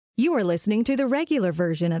You are listening to the regular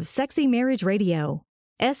version of Sexy Marriage Radio.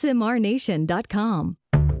 smrnation.com.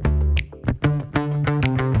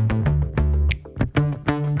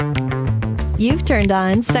 You've turned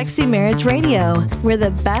on Sexy Marriage Radio, where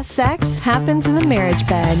the best sex happens in the marriage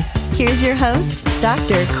bed. Here's your host,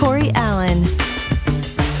 Dr. Corey Allen.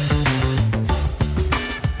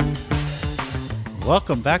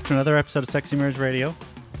 Welcome back to another episode of Sexy Marriage Radio.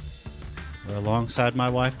 We're alongside my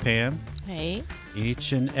wife, Pam. Hey.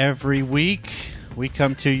 Each and every week, we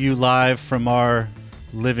come to you live from our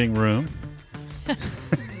living room.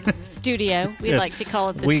 Studio. We Yes. like to call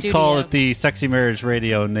it the We studio. call it the Sexy Marriage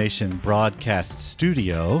Radio Nation Broadcast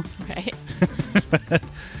Studio. Right.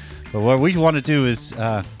 But what we want to do is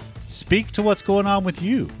speak to what's going on with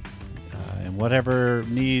you and whatever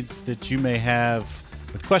needs that you may have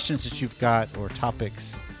with questions that you've got or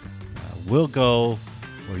topics. We'll go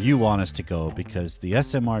where you want us to go because the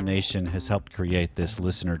SMR Nation has helped create this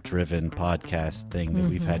listener-driven podcast thing that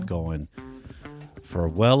we've had going for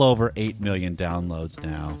well over 8 million downloads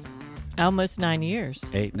now. Almost 9 years.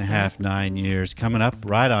 8.5, 9 years. Coming up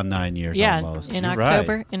right on 9 years almost. In You're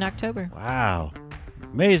October. right. In October. Wow.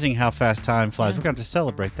 Amazing how fast time flies. Yeah. We're going to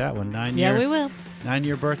celebrate that one. Yeah, we will.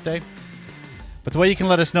 9-year birthday. But the way you can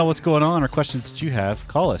let us know what's going on or questions that you have,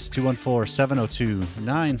 call us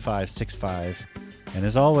 214-702-9565. And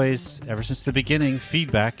as always, ever since the beginning,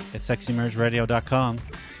 feedback at sexymarriageradio.com.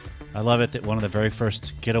 I love it that one of the very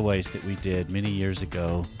first getaways that we did many years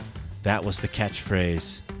ago, that was the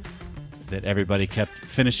catchphrase that everybody kept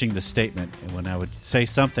finishing the statement. And when I would say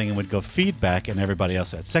something and would go feedback, and everybody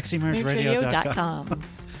else said sexymarriageradio.com.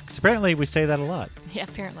 Because apparently we say that a lot. Yeah,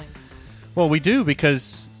 apparently. Well, we do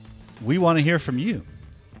because we want to hear from you.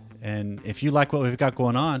 And if you like what we've got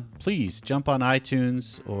going on, please jump on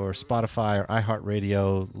iTunes or Spotify or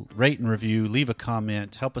iHeartRadio, rate and review, leave a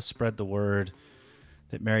comment, help us spread the word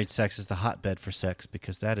that married sex is the hotbed for sex,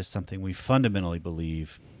 because that is something we fundamentally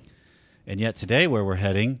believe. And yet today where we're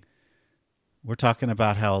heading, we're talking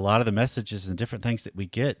about how a lot of the messages and different things that we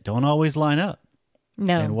get don't always line up.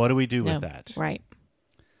 No. And what do we do with that? Right.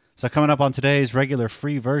 So coming up on today's regular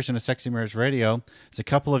free version of Sexy Marriage Radio is a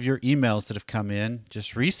couple of your emails that have come in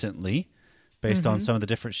just recently based on some of the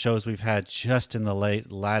different shows we've had just in the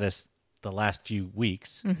last few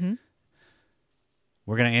weeks.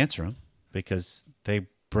 We're going to answer them because they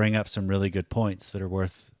bring up some really good points that are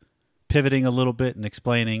worth pivoting a little bit and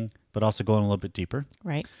explaining, but also going a little bit deeper.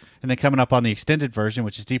 Right. And then coming up on the extended version,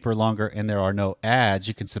 which is deeper, longer, and there are no ads,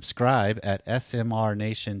 you can subscribe at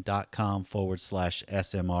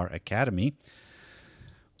smrnation.com/SMR Academy.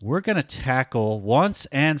 We're going to tackle once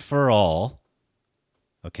and for all.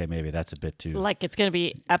 Okay, maybe that's a bit too... Like it's going to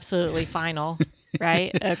be absolutely final,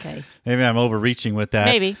 right? Okay. Maybe I'm overreaching with that.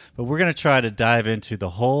 Maybe. But we're going to try to dive into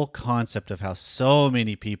the whole concept of how so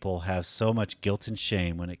many people have so much guilt and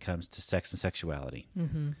shame when it comes to sex and sexuality.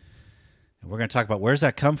 And we're going to talk about where's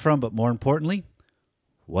that come from, but more importantly,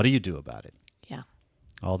 what do you do about it? Yeah.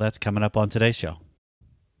 All that's coming up on today's show.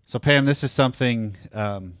 So, Pam, this is something,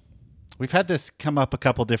 we've had this come up a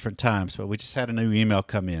couple different times, but we just had a new email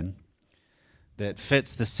come in that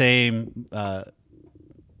fits the same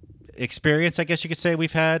experience, I guess you could say,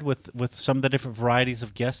 we've had with some of the different varieties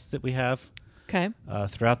of guests that we have Okay.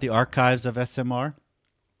 throughout the archives of SMR.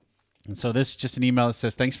 And so this is just an email that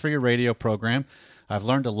says, thanks for your radio program. I've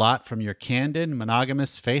learned a lot from your candid,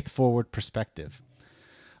 monogamous, faith-forward perspective.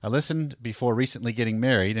 I listened before recently getting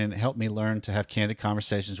married, and it helped me learn to have candid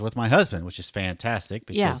conversations with my husband, which is fantastic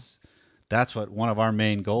because that's what one of our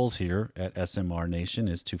main goals here at SMR Nation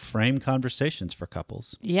is, to frame conversations for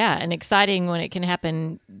couples. Yeah, and exciting when it can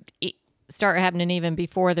happen, start happening even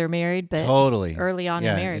before they're married, but Totally. early on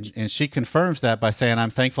in marriage. And she confirms that by saying, I'm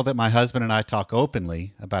thankful that my husband and I talk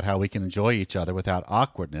openly about how we can enjoy each other without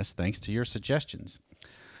awkwardness, thanks to your suggestions.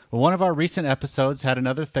 Well, one of our recent episodes had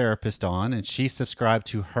another therapist on, and she subscribed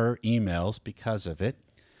to her emails because of it.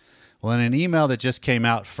 Well, in an email that just came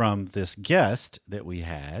out from this guest that we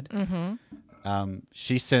had,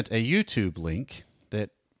 she sent a YouTube link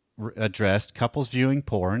that addressed couples viewing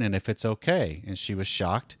porn and if it's okay. And she was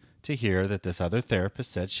shocked to hear that this other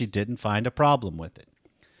therapist said she didn't find a problem with it.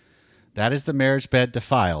 That is the marriage bed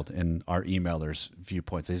defiled in our emailer's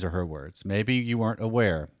viewpoints. These are her words. Maybe you weren't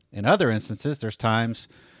aware. In other instances, there's times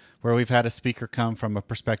where we've had a speaker come from a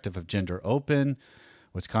perspective of gender open,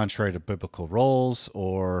 what's contrary to biblical roles,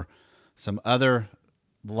 or some other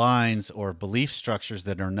lines or belief structures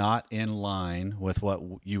that are not in line with what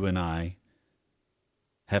you and I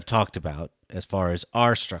have talked about as far as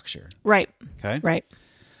our structure. Right. Okay? Right.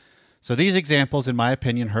 So these examples, in my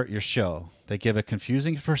opinion, hurt your show. They give a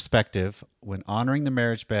confusing perspective when honoring the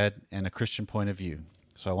marriage bed and a Christian point of view.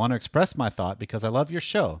 So I want to express my thought because I love your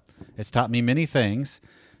show. It's taught me many things.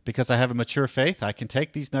 Because I have a mature faith, I can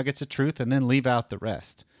take these nuggets of truth and then leave out the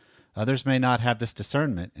rest. Others may not have this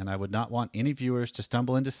discernment, and I would not want any viewers to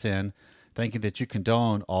stumble into sin thinking that you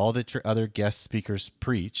condone all that your other guest speakers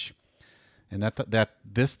preach, and that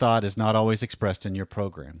this thought is not always expressed in your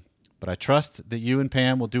program. But I trust that you and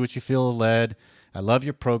Pam will do what you feel led. I love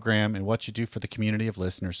your program and what you do for the community of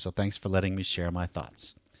listeners, so thanks for letting me share my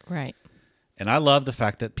thoughts. Right. And I love the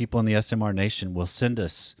fact that people in the SMR Nation will send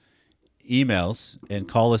us emails and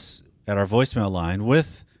call us at our voicemail line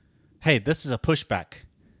with, hey, this is a pushback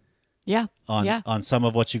on some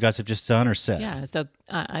of what you guys have just done or said. Yeah. So,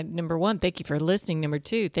 number one, thank you for listening. Number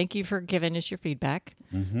two, thank you for giving us your feedback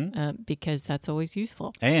because that's always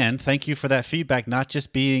useful. And thank you for that feedback, not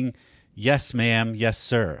just being yes, ma'am, yes,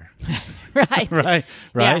 sir. Right. Right.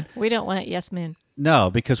 Yeah, we don't want yes, men.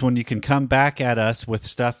 No, because when you can come back at us with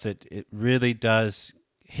stuff that it really does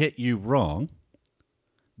hit you wrong,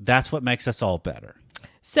 that's what makes us all better.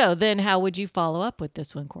 So then how would you follow up with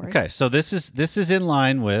this one, Corey? Okay, so this is in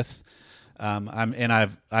line with,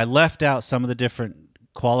 I left out some of the different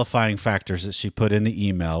qualifying factors that she put in the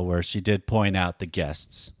email where she did point out the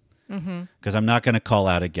guests. Because I'm not going to call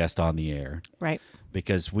out a guest on the air. Right.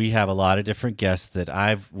 Because we have a lot of different guests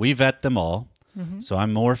that we vet them all. So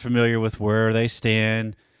I'm more familiar with where they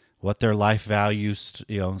stand, what their life value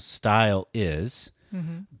style is.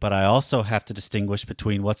 But I also have to distinguish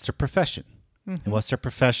between what's their profession and what's their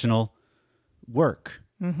professional work.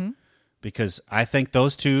 Because I think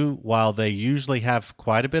those two, while they usually have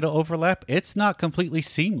quite a bit of overlap, it's not completely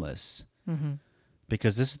seamless.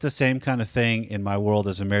 Because this is the same kind of thing in my world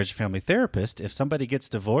as a marriage and family therapist. If somebody gets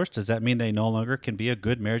divorced, does that mean they no longer can be a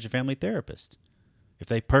good marriage and family therapist? If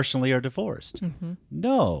they personally are divorced?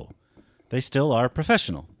 No, they still are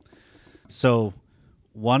professional. So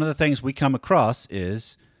one of the things we come across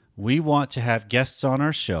is we want to have guests on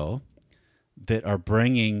our show that are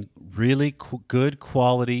bringing really good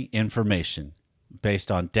quality information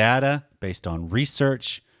based on data, based on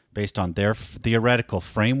research, based on their theoretical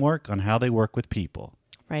framework on how they work with people.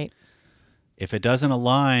 Right. If it doesn't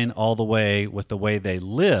align all the way with the way they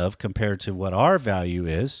live compared to what our value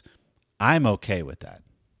is, I'm okay with that.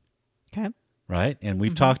 Okay. Right? And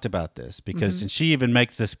we've talked about this because and she even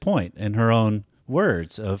makes this point in her own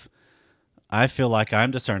words of, I feel like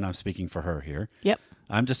I'm discerning. I'm speaking for her here. Yep.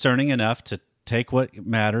 I'm discerning enough to take what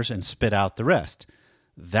matters and spit out the rest.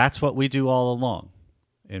 That's what we do all along.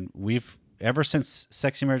 And ever since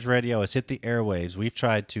Sexy Marriage Radio has hit the airwaves, we've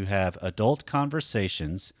tried to have adult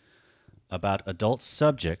conversations about adult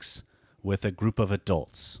subjects with a group of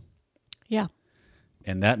adults. Yeah.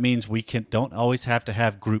 And that means we don't always have to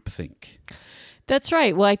have groupthink. That's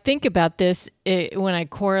right. Well, I think about this when I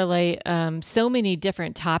correlate so many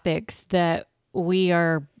different topics that we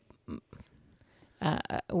are,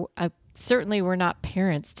 certainly we're not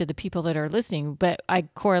parents to the people that are listening, but I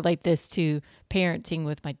correlate this to parenting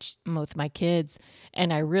with my kids.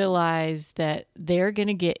 And I realize that they're going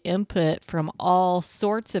to get input from all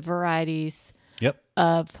sorts of varieties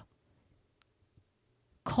of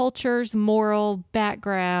cultures, moral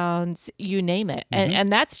backgrounds, you name it.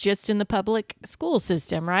 And that's just in the public school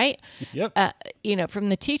system, right? Yep. From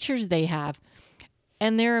the teachers they have.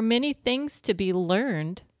 And there are many things to be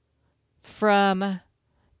learned from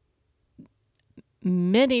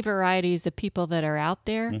many varieties of people that are out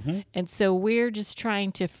there. And so we're just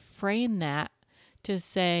trying to frame that to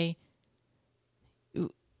say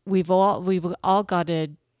we've all got to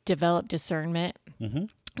develop discernment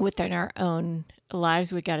within our own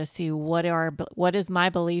lives. We got to see what is my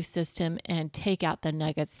belief system and take out the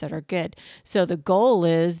nuggets that are good. So the goal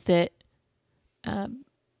is that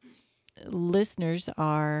listeners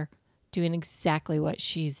are doing exactly what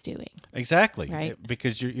she's doing. Exactly. Right?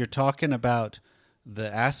 Because you're talking about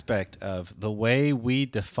the aspect of the way we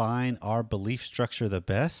define our belief structure the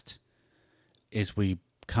best is we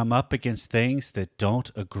come up against things that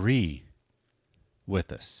don't agree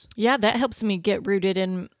with us. Yeah, that helps me get rooted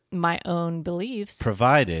in my own beliefs.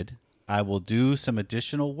 Provided I will do some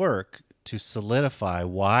additional work to solidify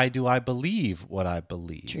why do I believe what I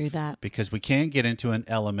believe. True that. Because we can get into an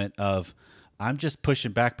element of I'm just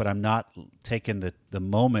pushing back, but I'm not taking the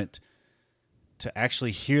moment to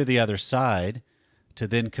actually hear the other side to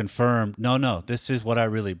then confirm, no, this is what I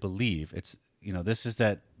really believe. It's, this is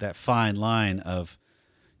that fine line of,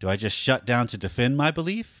 do I just shut down to defend my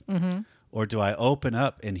belief? Or do I open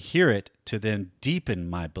up and hear it to then deepen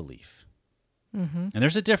my belief? And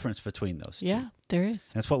there's a difference between those two. Yeah, there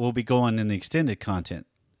is. That's what we'll be going in the extended content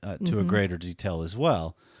to a greater detail as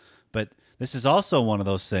well. But this is also one of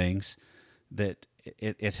those things that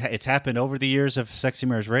it's happened over the years of Sexy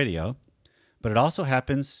Marriage Radio, but it also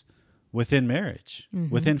happens within marriage,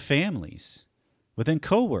 within families, within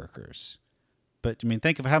coworkers. But I mean,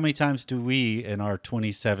 think of how many times do we, in our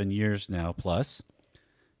 27 years now plus,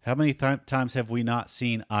 how many times have we not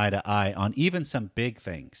seen eye to eye on even some big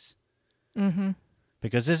things? Mm-hmm.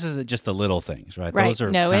 Because this isn't just the little things, right? Those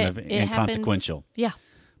are kind of inconsequential. Happens. Yeah.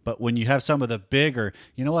 But when you have some of the bigger,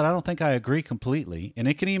 you know what, I don't think I agree completely. And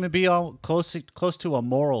it can even be all close to a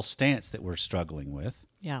moral stance that we're struggling with.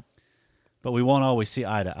 Yeah. But we won't always see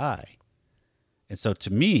eye to eye. And so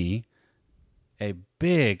to me, a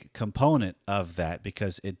big component of that,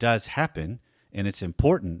 because it does happen, and it's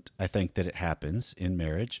important, I think, that it happens in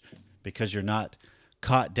marriage, because you're not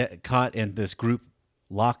caught in this group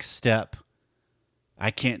lockstep. I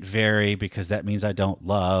can't vary because that means I don't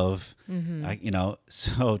love.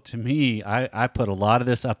 So to me, I put a lot of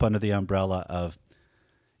this up under the umbrella of,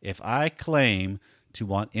 if I claim to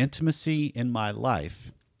want intimacy in my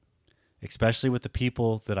life, especially with the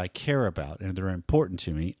people that I care about and that are important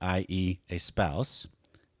to me, i.e. a spouse,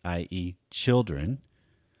 i.e. children,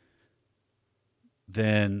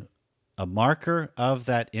 then a marker of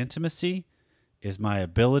that intimacy is my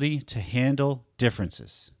ability to handle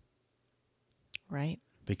differences. Right.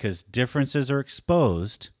 Because differences are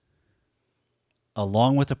exposed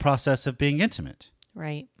along with the process of being intimate.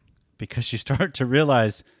 Right. Because you start to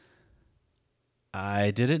realize,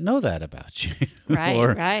 I didn't know that about you. Right,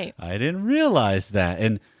 or right. I didn't realize that.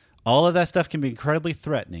 And all of that stuff can be incredibly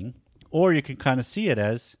threatening, or you can kind of see it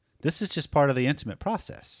as, this is just part of the intimate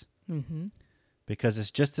process. Mm-hmm. Because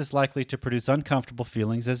it's just as likely to produce uncomfortable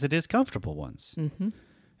feelings as it is comfortable ones. Mm-hmm.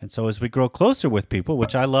 And so as we grow closer with people,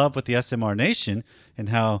 which I love with the SMR Nation, and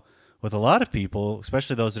how with a lot of people,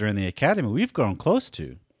 especially those that are in the academy, we've grown close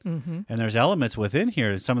to. Mm-hmm. And there's elements within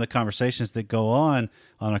here, some of the conversations that go on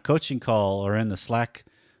a coaching call or in the Slack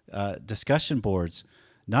discussion boards.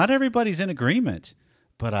 Not everybody's in agreement,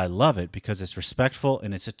 but I love it because it's respectful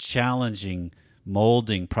and it's a challenging,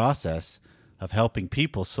 molding process of helping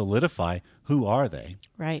people solidify who are they.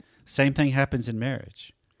 Right. Same thing happens in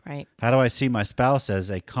marriage. Right. How do I see my spouse as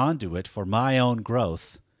a conduit for my own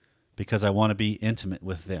growth because I want to be intimate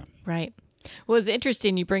with them? Right. Well, it's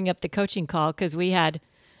interesting you bring up the coaching call, because we had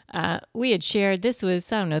shared, this was,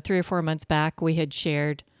 3 or 4 months back, we had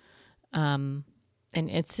shared an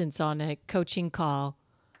instance on a coaching call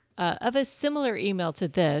of a similar email to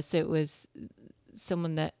this. It was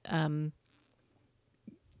someone that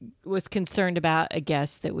was concerned about a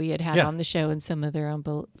guest that we had on the show and some of their own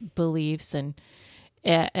beliefs, and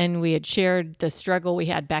we had shared the struggle we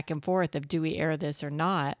had back and forth of, do we air this or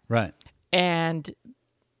not? Right. And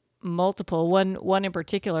multiple, one in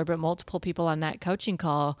particular, but multiple people on that coaching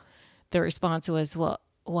call, the response was, well,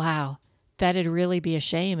 wow, that'd really be a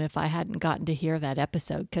shame if I hadn't gotten to hear that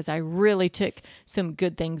episode, because I really took some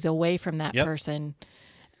good things away from that person.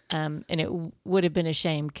 And it would have been a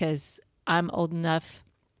shame because I'm old enough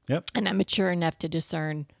and I'm mature enough to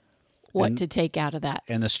discern what to take out of that.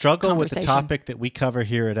 And the struggle with the topic that we cover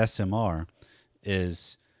here at SMR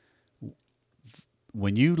is,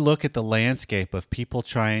 when you look at the landscape of people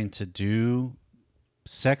trying to do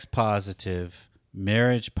sex positive,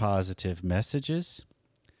 marriage positive messages,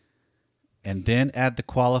 and then add the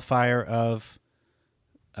qualifier of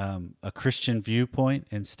a Christian viewpoint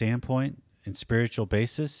and standpoint and spiritual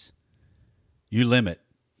basis, you limit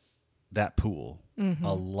that pool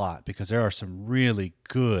a lot, because there are some really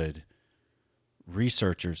good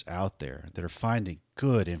researchers out there that are finding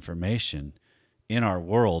good information in our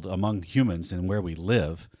world among humans and where we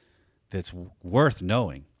live that's worth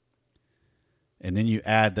knowing. And then you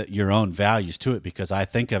add your own values to it, because I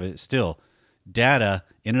think of it still, data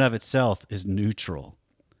in and of itself is neutral.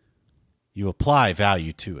 You apply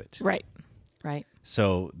value to it. Right. Right.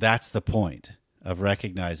 So that's the point of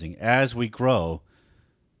recognizing, as we grow,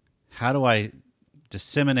 how do I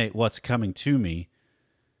disseminate what's coming to me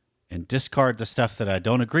and discard the stuff that I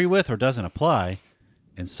don't agree with or doesn't apply,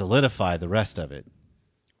 and solidify the rest of it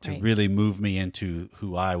to really move me into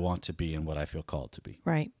who I want to be and what I feel called to be.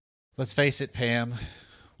 Right. Let's face it, Pam,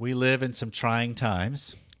 we live in some trying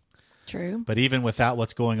times. True. But even without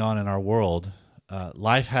what's going on in our world,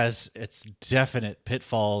 life has its definite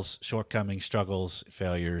pitfalls, shortcomings, struggles,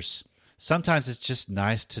 failures. Sometimes it's just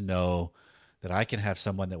nice to know that I can have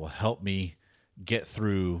someone that will help me get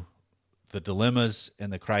through the dilemmas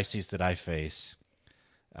and the crises that I face.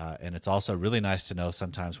 And it's also really nice to know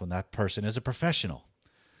sometimes when that person is a professional.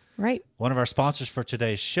 Right. One of our sponsors for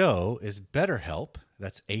today's show is BetterHelp.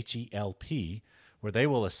 That's HELP, where they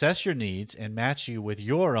will assess your needs and match you with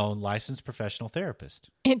your own licensed professional therapist.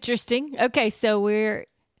 Interesting. Okay, so we're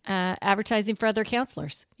advertising for other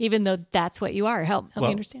counselors, even though that's what you are. Help me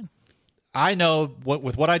understand. I know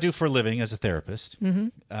with what I do for a living as a therapist,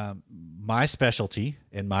 my specialty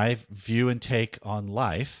and my view and take on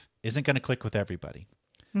life isn't going to click with everybody.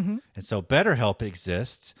 And so BetterHelp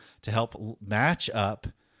exists to help match up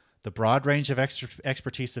the broad range of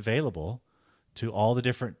expertise available to all the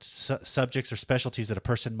different subjects or specialties that a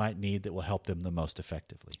person might need that will help them the most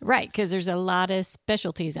effectively. Right, because there's a lot of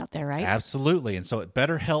specialties out there, right? Absolutely. And so at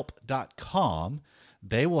BetterHelp.com,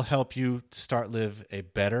 they will help you start live a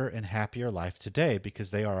better and happier life today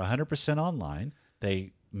because they are 100% online.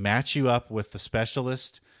 They match you up with the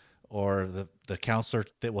specialist or the counselor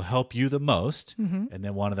that will help you the most. And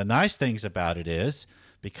then one of the nice things about it is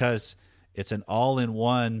because it's an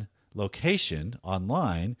all-in-one location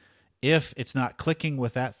online, if it's not clicking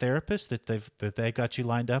with that therapist that they got you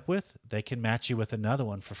lined up with, they can match you with another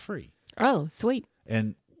one for free. Oh, sweet.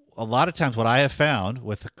 And a lot of times what I have found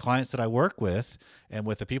with the clients that I work with and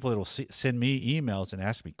with the people that will send me emails and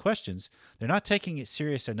ask me questions, they're not taking it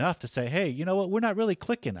serious enough to say, hey, you know what, we're not really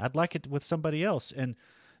clicking. I'd like it with somebody else. And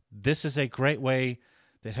this is a great way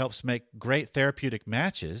that helps make great therapeutic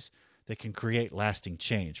matches that can create lasting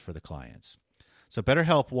change for the clients. So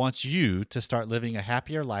BetterHelp wants you to start living a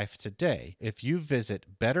happier life today. If you visit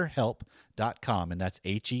betterhelp.com, and that's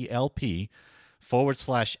HELP/SMR,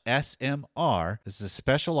 this is a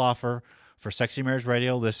special offer for Sexy Marriage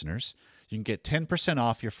Radio listeners. You can get 10%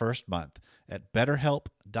 off your first month at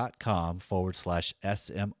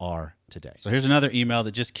betterhelp.com/SMR today. So here's another email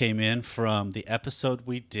that just came in from the episode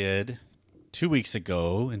we did 2 weeks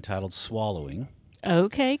ago entitled Swallowing.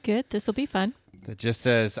 Okay, good. This will be fun. That just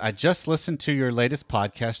says, I just listened to your latest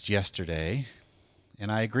podcast yesterday,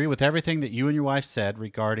 and I agree with everything that you and your wife said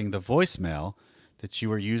regarding the voicemail that you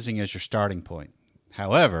were using as your starting point.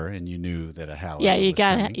 However, and you knew that a however. Yeah, you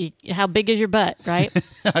got how big is your butt, right?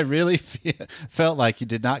 I really felt like you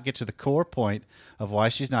did not get to the core point of why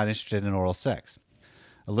she's not interested in oral sex.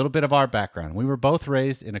 A little bit of our background. We were both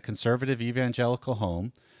raised in a conservative evangelical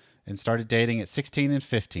home and started dating at 16 and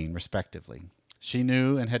 15, respectively. She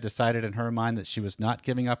knew and had decided in her mind that she was not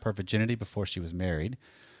giving up her virginity before she was married,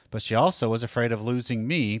 but she also was afraid of losing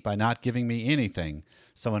me by not giving me anything.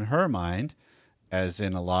 So in her mind, as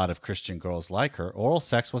in a lot of Christian girls like her, oral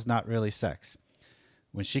sex was not really sex.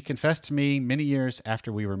 When she confessed to me many years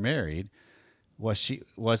after we were married,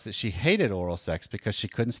 was that she hated oral sex because she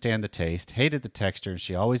couldn't stand the taste, hated the texture, and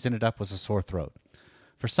she always ended up with a sore throat.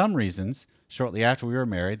 For some reasons, shortly after we were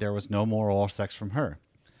married, there was no more oral sex from her.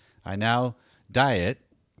 I know diet's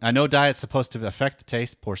supposed to affect the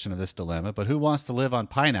taste portion of this dilemma, but who wants to live on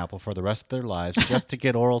pineapple for the rest of their lives just to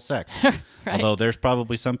get oral sex? Right. Although there's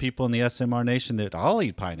probably some people in the SMR nation that I'll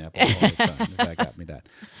eat pineapple all the time. That got me that.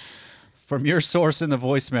 From your source in the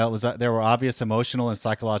voicemail, it was that there were obvious emotional and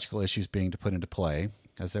psychological issues being put into play,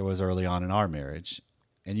 as there was early on in our marriage,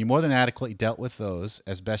 and you more than adequately dealt with those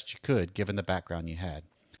as best you could, given the background you had.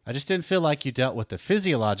 I just didn't feel like you dealt with the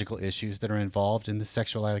physiological issues that are involved in the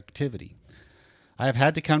sexual activity. I have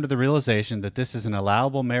had to come to the realization that this is an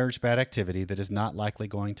allowable marriage bed activity that is not likely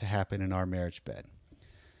going to happen in our marriage bed.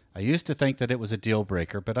 I used to think that it was a deal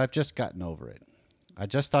breaker, but I've just gotten over it. I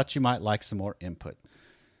just thought you might like some more input.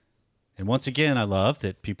 And once again, I love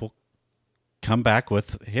that people come back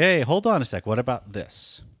with, hey, hold on a sec, what about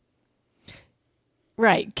this?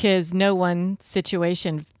 Right, because no one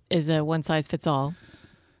situation is a one-size-fits-all.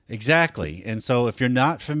 Exactly. And so if you're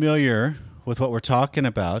not familiar with what we're talking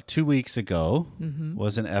about, 2 weeks ago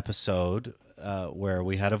was an episode where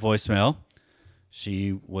we had a voicemail.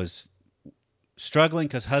 She was struggling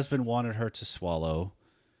because husband wanted her to swallow.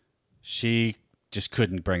 She just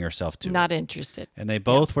couldn't bring herself to it. Not interested. And they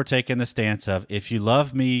both were taking the stance of, if you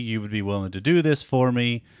love me, you would be willing to do this for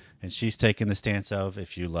me. And she's taking the stance of,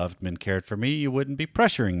 if you loved me and cared for me, you wouldn't be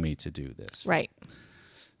pressuring me to do this. Right.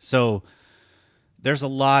 So there's a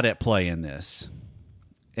lot at play in this.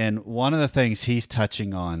 And one of the things he's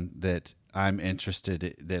touching on that I'm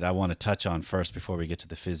interested, that I want to touch on first before we get to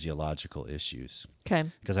the physiological issues.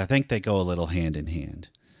 Okay. Because I think they go a little hand in hand,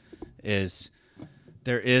 is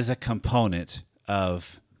there is a component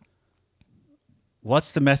of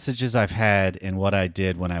what's the messages I've had and what I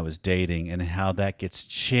did when I was dating and how that gets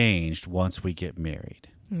changed once we get married.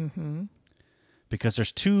 Mm-hmm. Because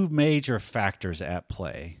there's two major factors at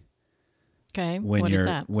play. Okay. What is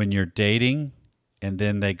that? When you're dating and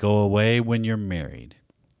then they go away when you're married.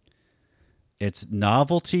 It's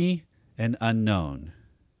novelty and unknown.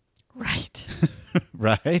 Right.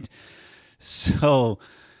 Right? So,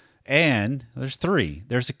 and there's three.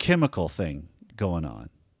 There's a chemical thing going on.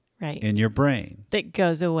 Right. In your brain. That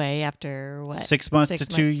goes away after what? 6 months to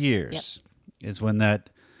 2 years is when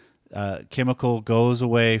that chemical goes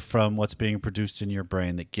away from what's being produced in your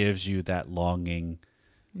brain that gives you that longing,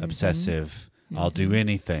 obsessive, I'll do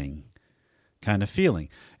anything kind of feeling.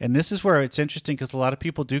 And this is where it's interesting because a lot of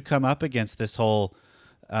people do come up against this whole,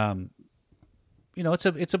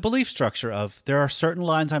 it's a belief structure of there are certain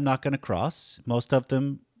lines I'm not going to cross. Most of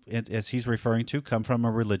them, as he's referring to, come from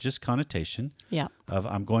a religious connotation of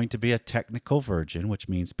I'm going to be a technical virgin, which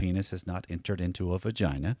means penis has not entered into a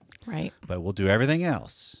vagina. Right. But we'll do everything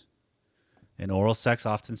else. And oral sex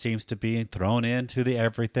often seems to be thrown into the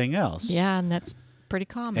everything else. Yeah, and that's pretty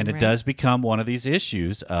common. And it right? does become one of these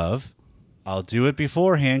issues of I'll do it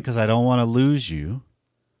beforehand because I don't want to lose you.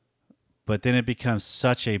 But then it becomes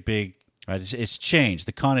such a big, right? It's changed.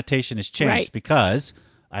 The connotation has changed because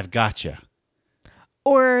I've got you.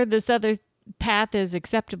 Or this other path is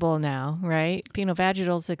acceptable now, right?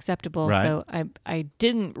 Penile-vaginal is acceptable. Right. So I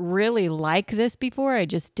didn't really like this before. I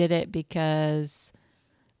just did it because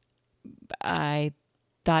I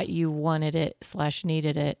thought you wanted it /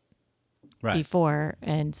 needed it before.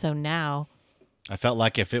 And so now I felt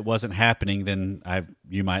like if it wasn't happening, then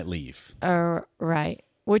you might leave. Right.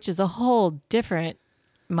 Which is a whole different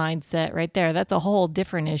mindset right there. That's a whole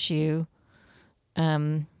different issue.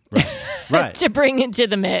 Right. To bring into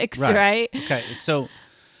the mix, right? Okay. So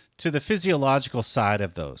to the physiological side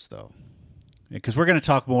of those, though, because we're going to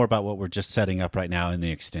talk more about what we're just setting up right now in the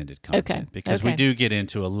extended content. Okay. Because we do get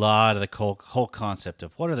into a lot of the whole concept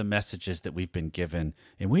of what are the messages that we've been given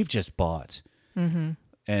and we've just bought. Mm-hmm.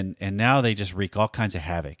 And now they just wreak all kinds of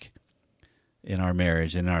havoc in our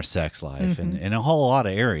marriage and in our sex life and in a whole lot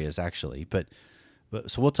of areas, actually. But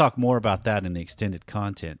so we'll talk more about that in the extended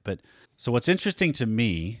content. But so what's interesting to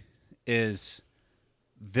me is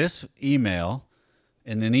this email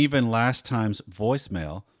and then even last time's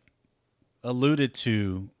voicemail alluded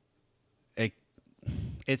to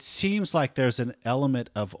it seems like there's an element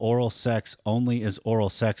of oral sex only is oral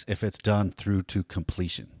sex if it's done through to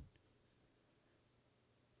completion.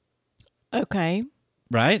 Okay.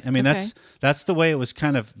 Right? I mean, that's the way it was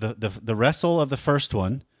kind of the wrestle of the first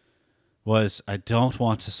one was I don't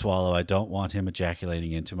want to swallow. I don't want him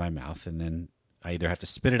ejaculating into my mouth. And then I either have to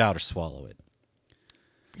spit it out or swallow it.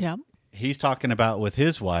 Yeah. He's talking about with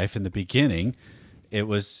his wife in the beginning, it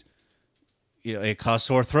was, it caused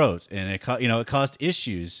sore throat and it caused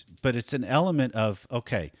issues, but it's an element of,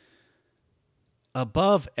 okay,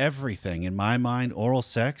 above everything in my mind, oral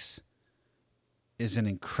sex is an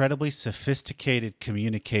incredibly sophisticated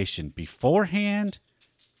communication beforehand,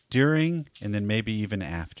 during, and then maybe even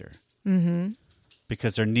after. Mm-hmm.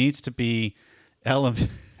 Because there needs to be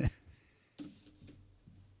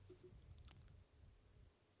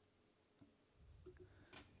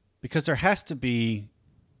because there has to be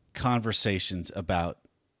conversations about,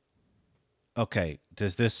 okay,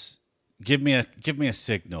 does this give me a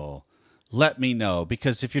signal? Let me know.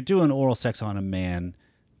 Because if you're doing oral sex on a man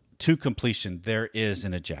to completion, there is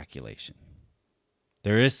an ejaculation.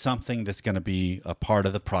 There is something that's going to be a part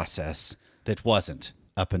of the process that wasn't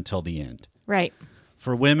up until the end. Right.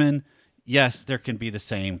 For women, yes, there can be the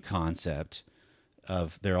same concept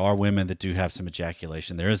of there are women that do have some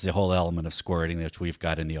ejaculation. There is the whole element of squirting that we've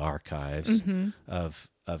got in the archives of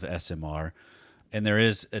SMR. And there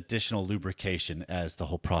is additional lubrication as the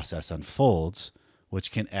whole process unfolds,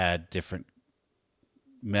 which can add different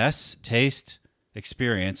mess, taste,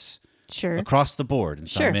 experience across the board. And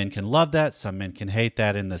some men can love that, some men can hate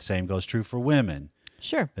that, and the same goes true for women.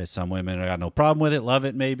 Sure. That some women got no problem with it, love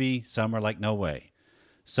it maybe, some are like, no way.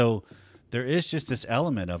 So there is just this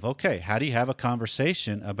element of, okay, how do you have a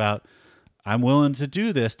conversation about, I'm willing to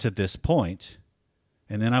do this to this point,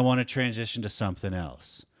 and then I want to transition to something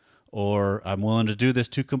else. Or I'm willing to do this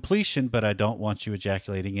to completion, but I don't want you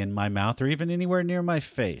ejaculating in my mouth or even anywhere near my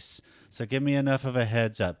face. So give me enough of a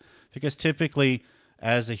heads up. Because typically,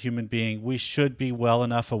 as a human being, we should be well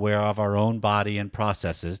enough aware of our own body and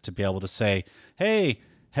processes to be able to say, hey,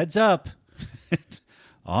 heads up,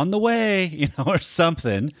 on the way, or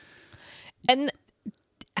something. And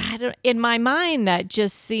in my mind, that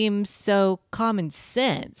just seems so common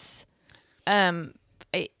sense.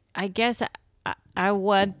 I guess I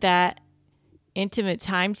want that intimate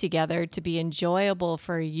time together to be enjoyable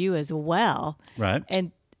for you as well. Right.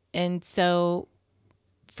 And so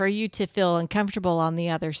for you to feel uncomfortable on the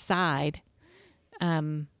other side,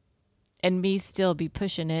 and me still be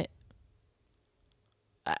pushing it,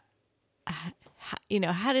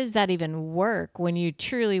 how does that even work when you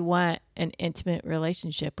truly want an intimate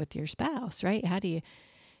relationship with your spouse, right? How do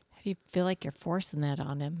do you feel like you're forcing that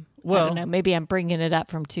on him? Well, I don't know. Maybe I'm bringing it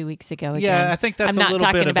up from 2 weeks ago again. Yeah, I think that's I'm a not little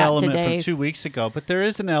talking bit of about element today's. from 2 weeks ago. But there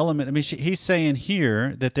is an element. I mean, he's saying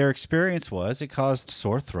here that their experience was it caused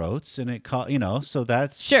sore throats, and it so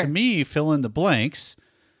that's Sure. to me fill in the blanks.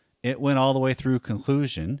 It went all the way through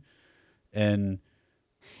conclusion, and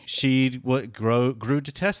she grew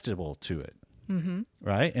detestable to it. Mm-hmm.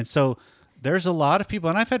 Right, and so there's a lot of people,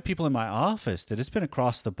 and I've had people in my office that it's been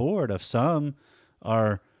across the board. Of some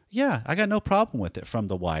are. Yeah, I got no problem with it from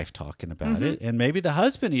the wife talking about it. And maybe the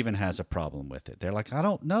husband even has a problem with it. They're like, I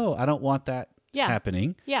don't know. I don't want that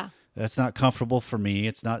happening. Yeah. That's not comfortable for me.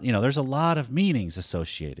 It's not, there's a lot of meanings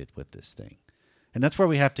associated with this thing. And that's where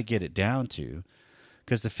we have to get it down to,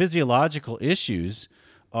 because the physiological issues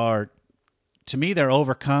are, to me, they're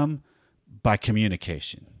overcome by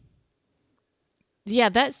communication. Yeah,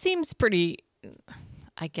 that seems pretty...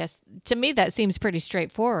 I guess to me that seems pretty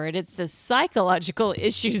straightforward. It's the psychological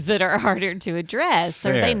issues that are harder to address.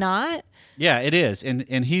 Fair. Are they not? Yeah, it is.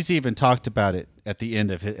 And he's even talked about it at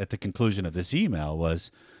the conclusion of this email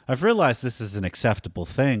was, I've realized this is an acceptable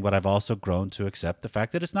thing, but I've also grown to accept the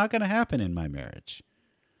fact that it's not going to happen in my marriage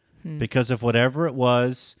because of whatever it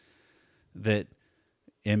was that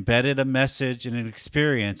embedded a message and an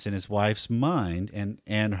experience in his wife's mind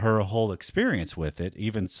and her whole experience with it,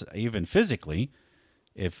 even physically.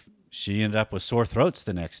 If she ended up with sore throats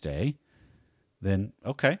the next day, then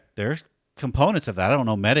okay, there's components of that. I don't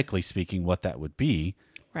know medically speaking what that would be.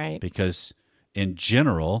 Right. Because in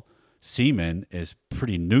general, semen is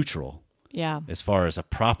pretty neutral. Yeah. As far as a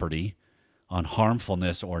property on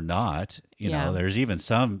harmfulness or not. You know, there's even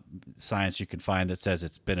some science you can find that says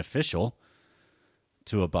it's beneficial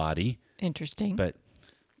to a body. Interesting. But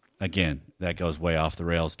again, that goes way off the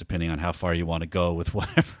rails depending on how far you want to go with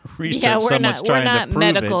whatever research someone's trying to prove.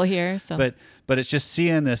 We're not medical here. So. But it's just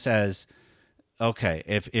seeing this as, okay,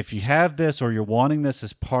 if you have this or you're wanting this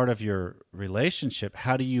as part of your relationship,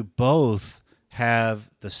 how do you both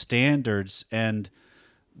have the standards and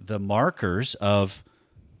the markers of,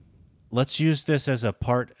 let's use this as a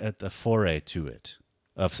part at the foray to it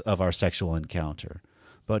of our sexual encounter,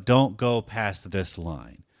 but don't go past this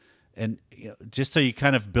line. And just so you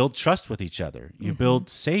kind of build trust with each other, you build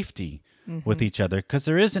safety with each other, because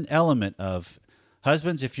there is an element of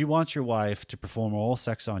husbands, if you want your wife to perform oral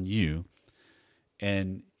sex on you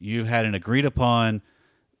and you had an agreed upon,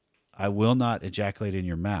 I will not ejaculate in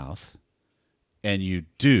your mouth, and you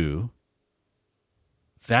do,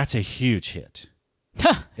 that's a huge hit.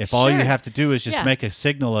 If all you have to do is just make a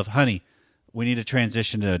signal of, honey, we need to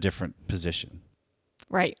transition to a different position.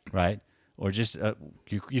 Right. Right. Or just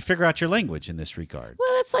you figure out your language in this regard.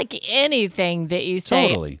 Well, it's like anything that you say,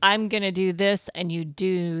 Totally. I'm going to do this, and you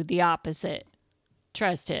do the opposite.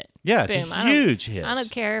 Trust it. Yeah, it's Boom. a huge hit. I don't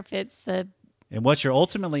care if it's the... And what you're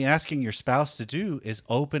ultimately asking your spouse to do is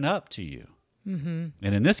open up to you. Mm-hmm.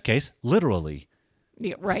 And in this case, literally.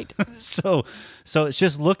 Yeah, right. So it's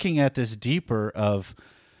just looking at this deeper of,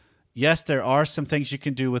 yes, there are some things you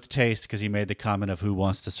can do with taste, because he made the comment of who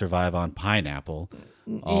wants to survive on pineapple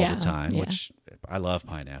all the time, which I love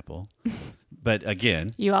pineapple. But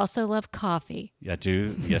again, you also love coffee. I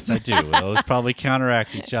do. Yes, I do. Those probably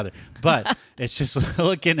counteract each other. But it's just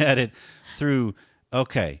looking at it through,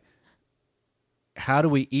 okay, how do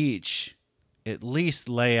we each at least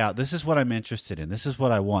lay out, this is what I'm interested in. This is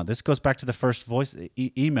what I want. This goes back to the first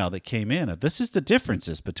email that came in of, this is the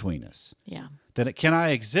differences between us. Yeah. Then can I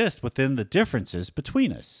exist within the differences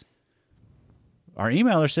between us? Our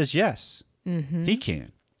emailer says yes. Mm-hmm. He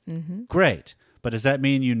can. Mm-hmm. Great. But does that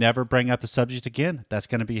mean you never bring up the subject again? That's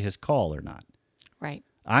going to be his call or not. Right.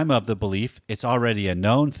 I'm of the belief it's already a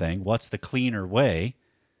known thing. What's the cleaner way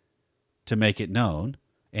to make it known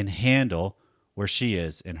and handle where she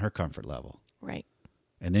is in her comfort level? Right.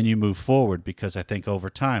 And then you move forward, because I think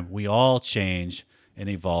over time we all change and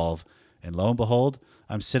evolve. And lo and behold,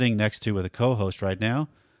 I'm sitting next to with a co-host right now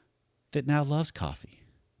that now loves coffee.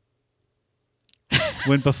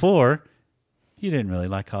 When before, you didn't really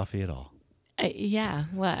like coffee at all. Yeah.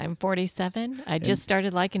 Well, I'm 47. I just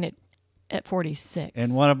started liking it at 46.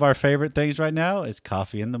 And one of our favorite things right now is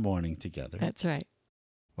coffee in the morning together. That's right.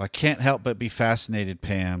 Well, I can't help but be fascinated,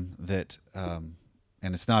 Pam, that, and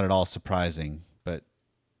it's not at all surprising, but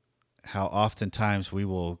how oftentimes we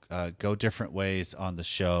will go different ways on the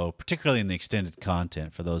show, particularly in the extended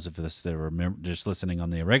content. For those of us that are just listening on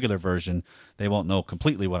the irregular version, they won't know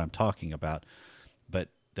completely what I'm talking about, but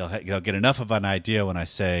they'll get enough of an idea when I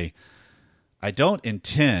say, I don't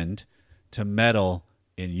intend to meddle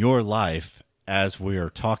in your life as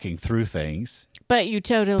we're talking through things. But you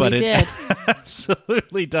totally but did. It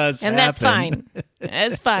absolutely does And happen. that's fine.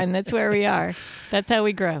 That's fine. That's where we are. That's how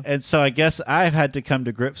we grow. And so I guess I've had to come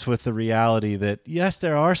to grips with the reality that, yes,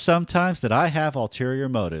 there are some times that I have ulterior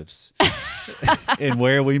motives in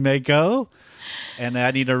where we may go. And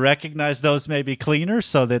I need to recognize those may be cleaner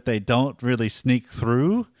so that they don't really sneak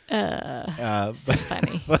through. So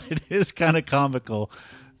funny. But it is kind of comical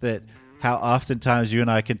that how oftentimes you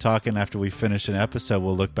and I can talk, and after we finish an episode,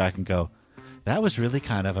 we'll look back and go, that was really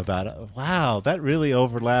kind of about, wow, that really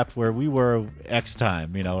overlapped where we were X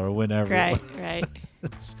time, or whenever. Right.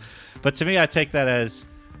 But to me, I take that as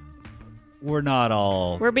we're not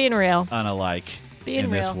all We're being real. unalike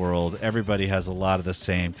in this world. Everybody has a lot of the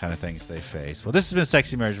same kind of things they face. Well, this has been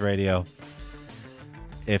Sexy Marriage Radio.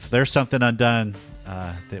 If there's something undone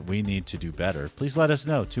that we need to do better, please let us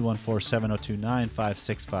know.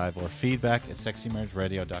 214-702-9565 or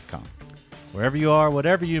feedback@sexymarriageradio.com. Wherever you are,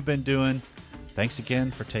 whatever you've been doing, thanks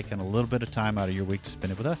again for taking a little bit of time out of your week to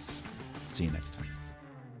spend it with us. See you next time.